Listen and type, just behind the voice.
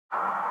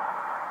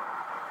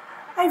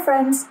Hi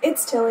friends,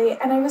 it's Tilly,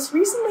 and I was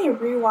recently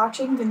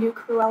rewatching the new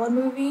Cruella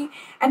movie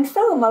and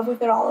fell in love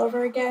with it all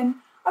over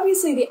again.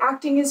 Obviously the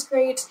acting is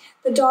great,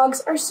 the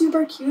dogs are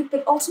super cute,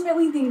 but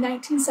ultimately the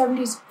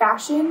 1970s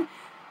fashion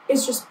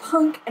is just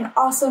punk and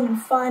awesome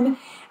and fun,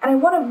 and I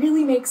want to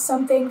really make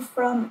something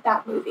from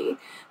that movie.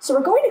 So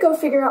we're going to go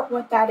figure out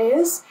what that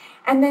is,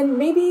 and then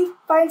maybe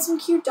find some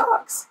cute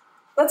dogs.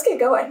 Let's get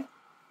going.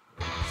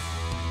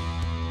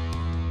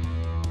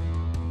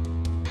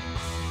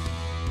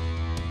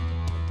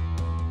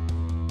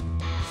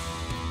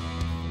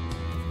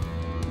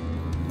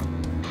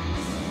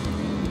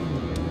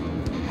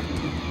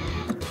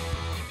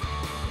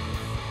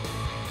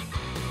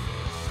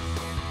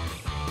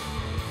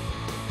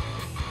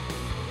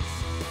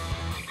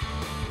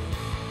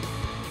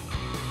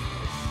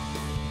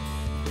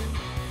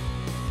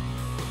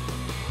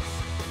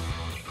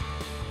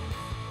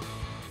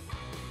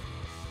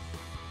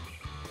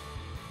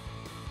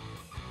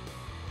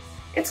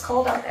 It's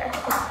cold out there.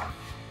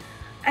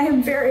 I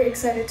am very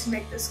excited to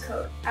make this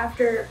coat.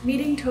 After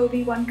meeting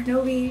Toby One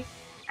Kenobi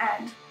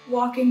and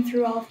walking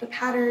through all of the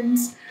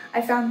patterns,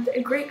 I found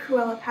a great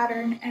Cruella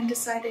pattern and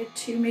decided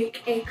to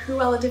make a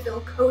Cruella de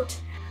Vil coat.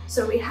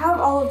 So we have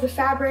all of the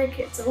fabric,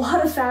 it's a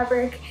lot of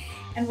fabric,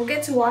 and we'll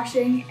get to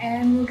washing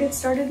and we'll get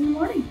started in the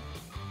morning.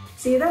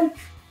 See you then.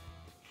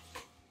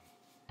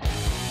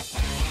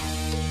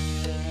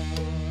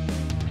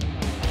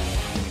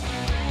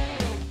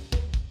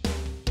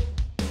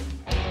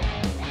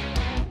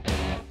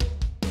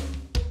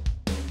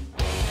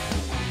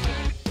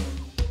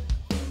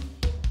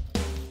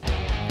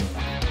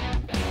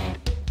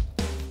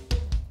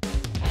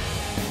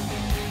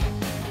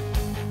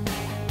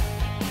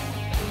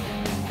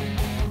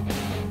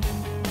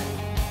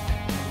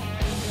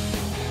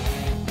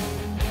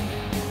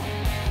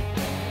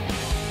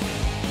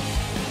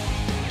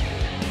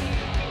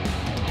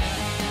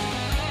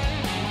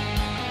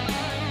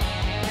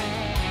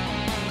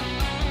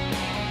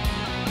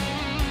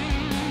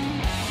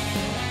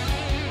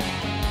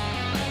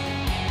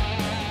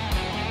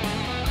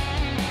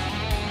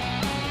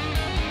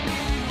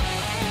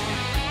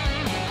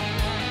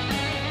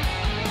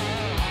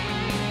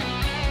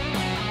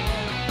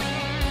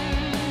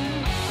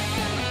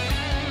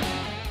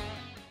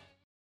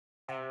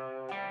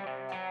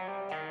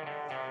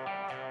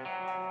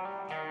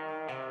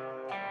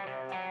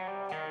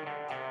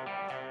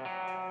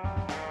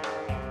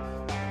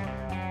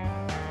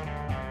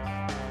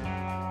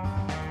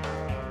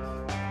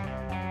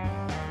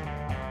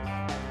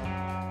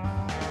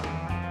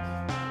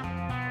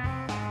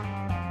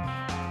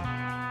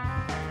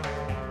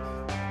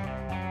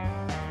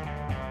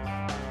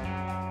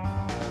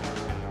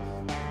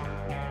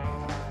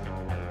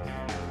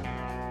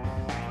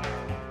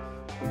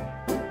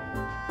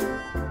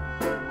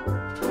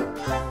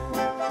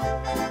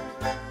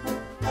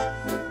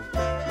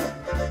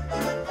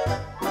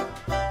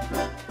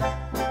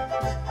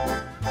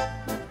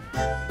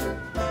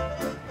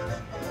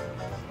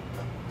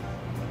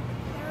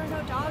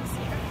 Dogs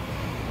here.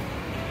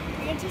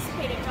 We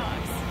anticipated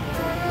dogs.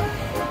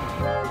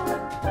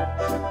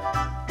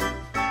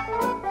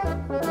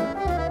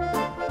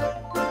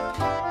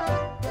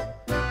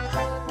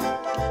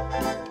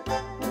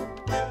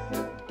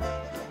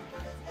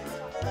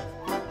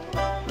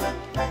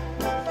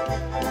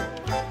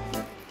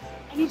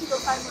 I need to go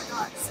find more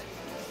dogs.